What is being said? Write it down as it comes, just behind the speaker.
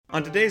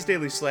On today's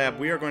Daily Slab,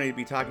 we are going to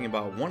be talking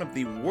about one of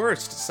the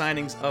worst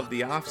signings of the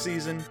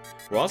offseason.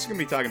 We're also going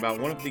to be talking about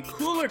one of the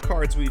cooler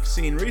cards we've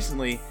seen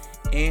recently,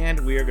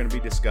 and we are going to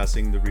be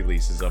discussing the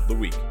releases of the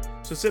week.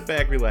 So sit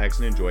back, relax,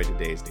 and enjoy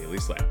today's Daily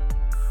Slab.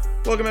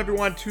 Welcome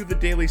everyone to the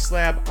Daily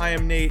Slab. I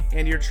am Nate,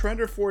 and your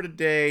trender for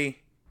today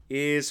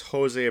is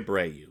Jose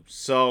Abreu.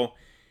 So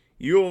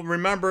you'll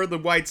remember the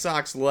White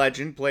Sox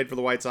legend, played for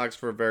the White Sox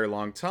for a very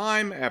long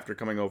time after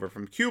coming over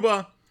from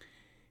Cuba.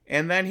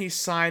 And then he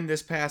signed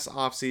this past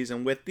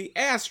offseason with the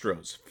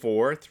Astros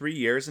for 3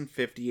 years and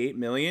 $58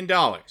 million.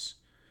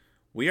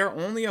 We are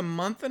only a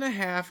month and a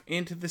half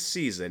into the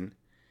season,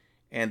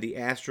 and the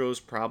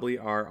Astros probably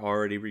are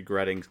already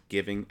regretting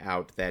giving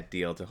out that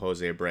deal to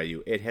Jose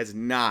Abreu. It has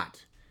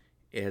not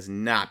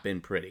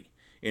been pretty.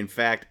 In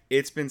fact,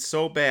 it's been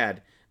so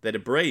bad that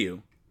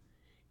Abreu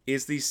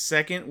is the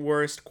second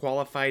worst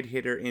qualified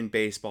hitter in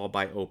baseball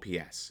by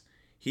OPS.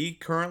 He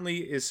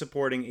currently is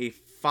supporting a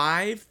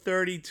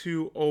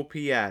 532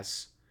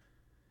 OPS.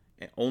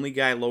 The only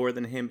guy lower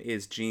than him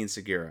is Gene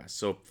Segura.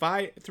 So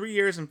 3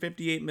 years and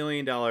 $58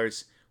 million,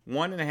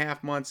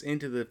 1.5 months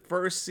into the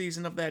first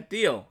season of that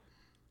deal.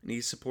 And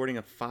he's supporting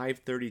a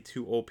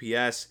 532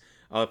 OPS.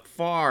 A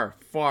far,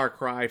 far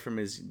cry from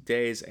his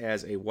days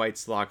as a White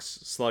Sox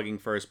slugging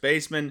first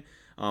baseman.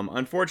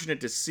 Unfortunate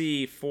to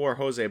see for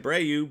Jose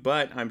Abreu,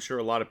 but I'm sure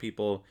a lot of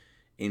people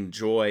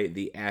enjoy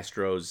the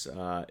Astros'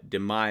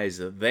 demise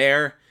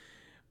there.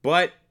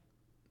 But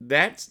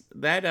that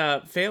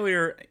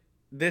failure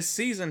this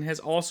season has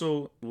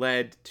also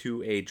led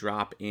to a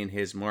drop in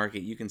his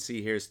market. You can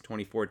see here's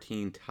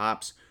 2014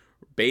 Topps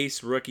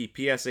base rookie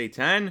PSA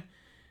 10.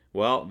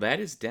 Well, that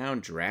is down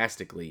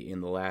drastically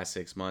in the last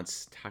 6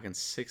 months, talking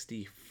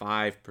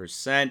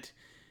 65%.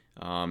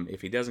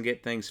 If he doesn't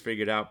get things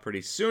figured out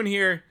pretty soon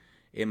here,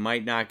 it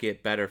might not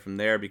get better from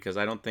there, because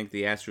I don't think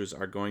the Astros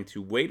are going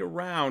to wait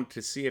around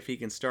to see if he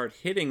can start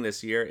hitting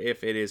this year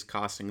if it is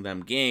costing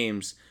them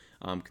games,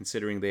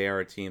 considering they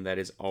are a team that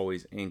is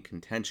always in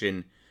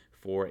contention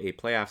for a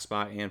playoff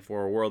spot and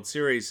for a World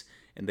Series,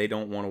 and they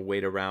don't want to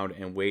wait around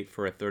and wait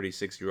for a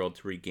 36-year-old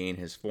to regain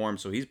his form.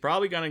 So he's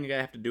probably going to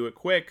have to do it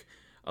quick.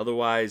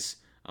 Otherwise,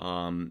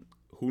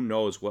 who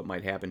knows what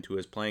might happen to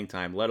his playing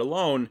time, let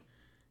alone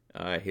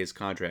his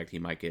contract. He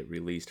might get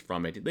released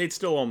from it. They'd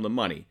still owe him the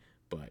money,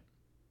 but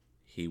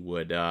he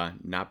would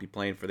not be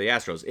playing for the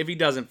Astros if he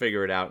doesn't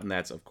figure it out, and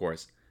that's, of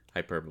course,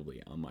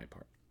 hyperbole on my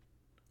part.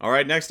 All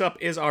right, next up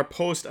is our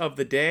post of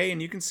the day,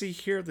 and you can see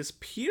here this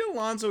Pete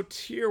Alonso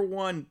Tier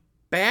 1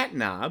 bat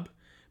knob.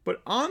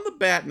 But on the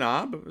bat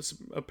knob,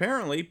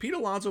 apparently, Pete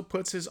Alonso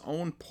puts his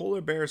own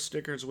polar bear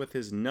stickers with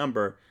his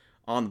number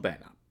on the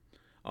bat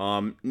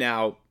knob.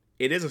 Now,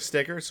 it is a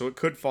sticker, so it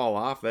could fall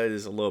off. That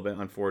is a little bit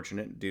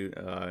unfortunate,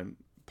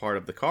 part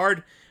of the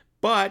card.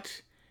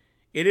 But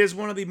it is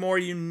one of the more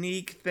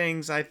unique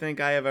things I think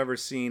I have ever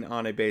seen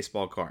on a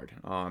baseball card.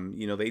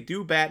 They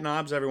do bat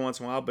knobs every once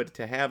in a while, but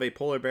to have a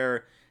polar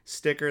bear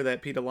sticker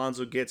that Pete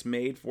Alonso gets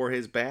made for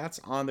his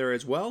bats on there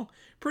as well,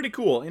 pretty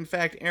cool. In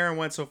fact, Aaron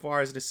went so far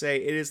as to say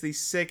it is the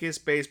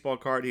sickest baseball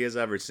card he has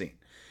ever seen.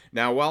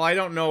 Now, while I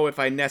don't know if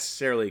I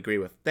necessarily agree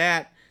with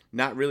that,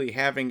 not really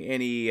having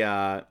any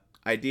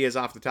ideas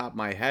off the top of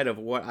my head of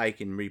what I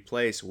can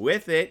replace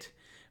with it,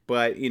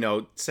 but,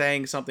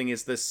 saying something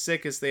is the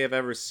sickest they have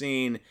ever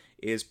seen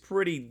is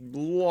pretty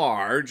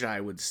large,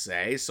 I would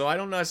say. So I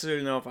don't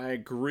necessarily know if I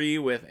agree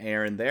with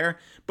Aaron there,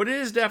 but it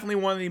is definitely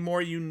one of the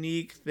more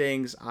unique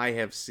things I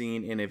have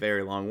seen in a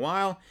very long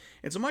while.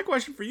 And so my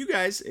question for you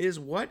guys is,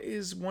 what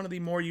is one of the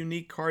more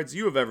unique cards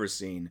you have ever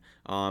seen?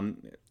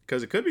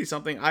 Because it could be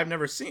something I've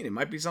never seen. It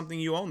might be something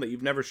you own that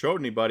you've never showed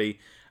anybody.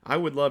 I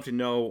would love to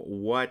know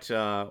what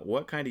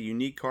kind of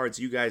unique cards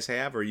you guys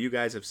have, or you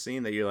guys have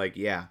seen that you're like,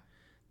 yeah,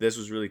 this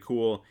was really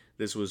cool.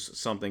 This was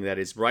something that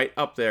is right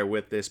up there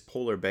with this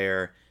polar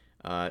bear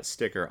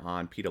sticker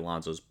on Pete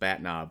Alonso's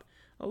bat knob.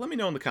 Let me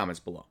know in the comments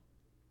below.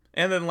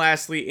 And then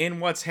lastly, in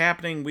what's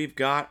happening, we've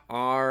got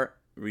our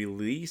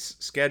release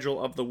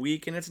schedule of the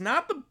week. And it's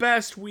not the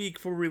best week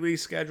for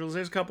release schedules.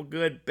 There's a couple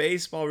good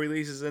baseball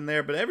releases in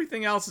there, but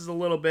everything else is a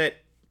little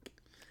bit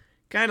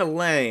kind of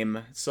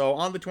lame. So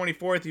on the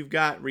 24th, you've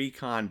got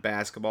Recon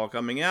basketball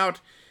coming out.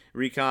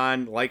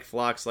 Recon, like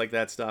Flux, like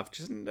that stuff,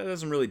 just that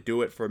doesn't really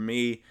do it for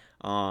me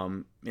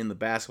in the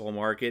basketball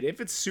market. If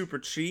it's super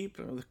cheap,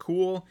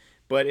 cool.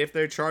 But if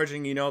they're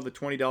charging, the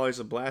 $20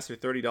 a blast or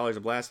 $30 a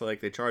blast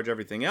like they charge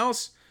everything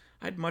else,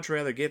 I'd much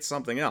rather get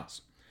something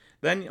else.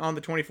 Then on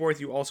the 24th,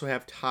 you also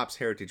have Topps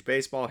Heritage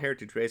Baseball.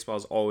 Heritage Baseball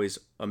is always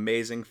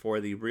amazing for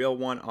the Real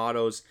One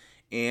autos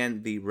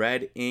and the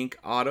red ink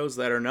autos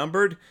that are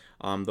numbered.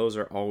 Those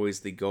are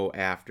always the go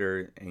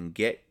after and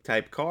get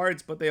type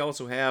cards, but they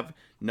also have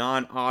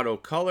non-auto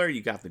color.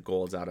 You got the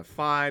golds out of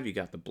 5, you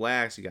got the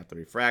blacks, you got the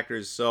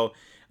refractors. So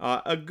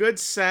a good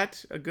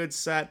set,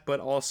 but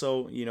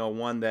also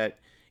one that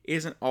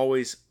isn't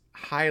always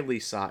highly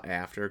sought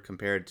after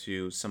compared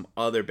to some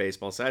other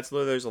baseball sets,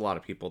 though there's a lot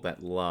of people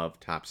that love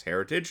Topps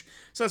Heritage.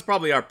 So that's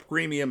probably our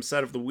premium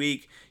set of the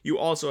week. You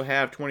also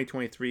have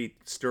 2023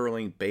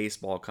 Sterling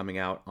Baseball coming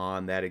out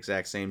on that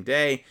exact same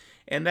day,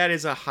 and that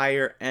is a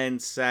higher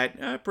end set,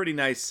 a pretty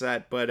nice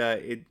set, but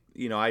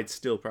I'd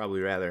still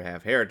probably rather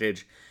have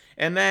Heritage.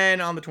 And then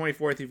on the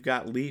 24th, you've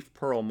got Leaf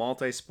Pearl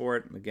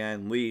Multisport.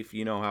 Again, Leaf,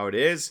 you know how it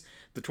is.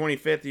 The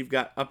 25th, you've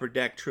got Upper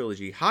Deck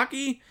Trilogy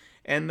Hockey.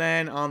 And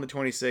then on the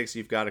 26th,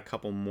 you've got a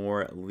couple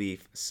more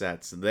Leaf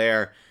sets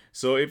there.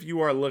 So if you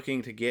are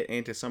looking to get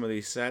into some of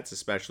these sets,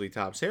 especially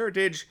Topps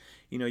Heritage,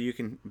 you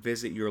can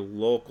visit your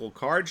local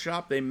card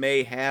shop. They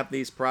may have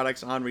these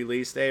products on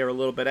release day or a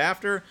little bit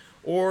after,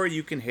 or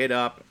you can hit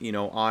up,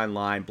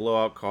 online,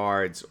 Blowout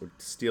Cards, or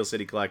Steel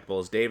City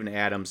Collectibles, Dave &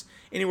 Adams,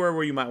 anywhere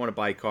where you might want to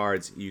buy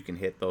cards, you can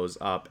hit those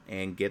up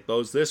and get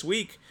those this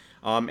week.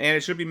 And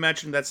it should be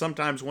mentioned that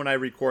sometimes when I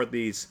record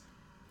these,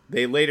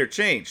 they later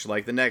change,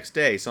 like the next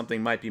day.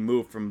 Something might be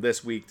moved from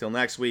this week till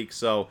next week,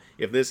 so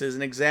if this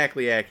isn't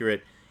exactly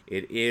accurate,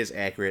 it is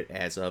accurate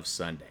as of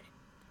Sunday.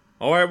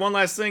 Alright, one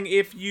last thing.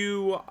 If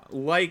you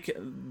like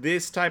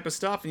this type of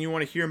stuff and you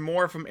want to hear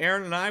more from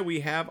Aaron and I,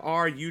 we have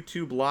our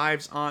YouTube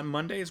Lives on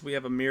Mondays. We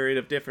have a myriad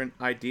of different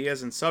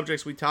ideas and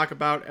subjects we talk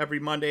about every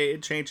Monday.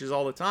 It changes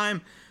all the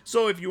time.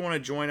 So if you want to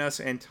join us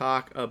and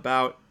talk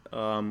about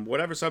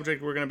whatever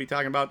subject we're going to be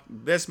talking about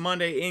this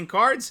Monday in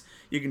cards,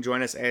 you can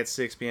join us at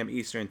 6 p.m.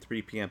 Eastern,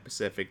 3 p.m.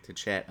 Pacific to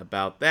chat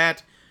about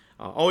that.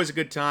 Always a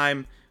good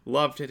time.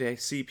 Love to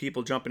see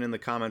people jumping in the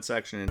comment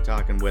section and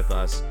talking with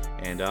us,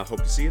 and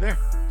hope to see you there.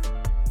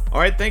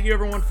 Alright, thank you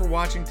everyone for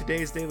watching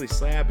today's Daily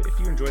Slab. If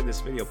you enjoyed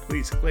this video,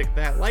 please click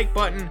that like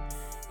button,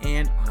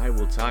 and I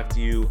will talk to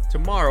you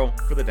tomorrow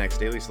for the next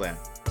Daily Slab.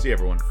 See you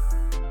everyone.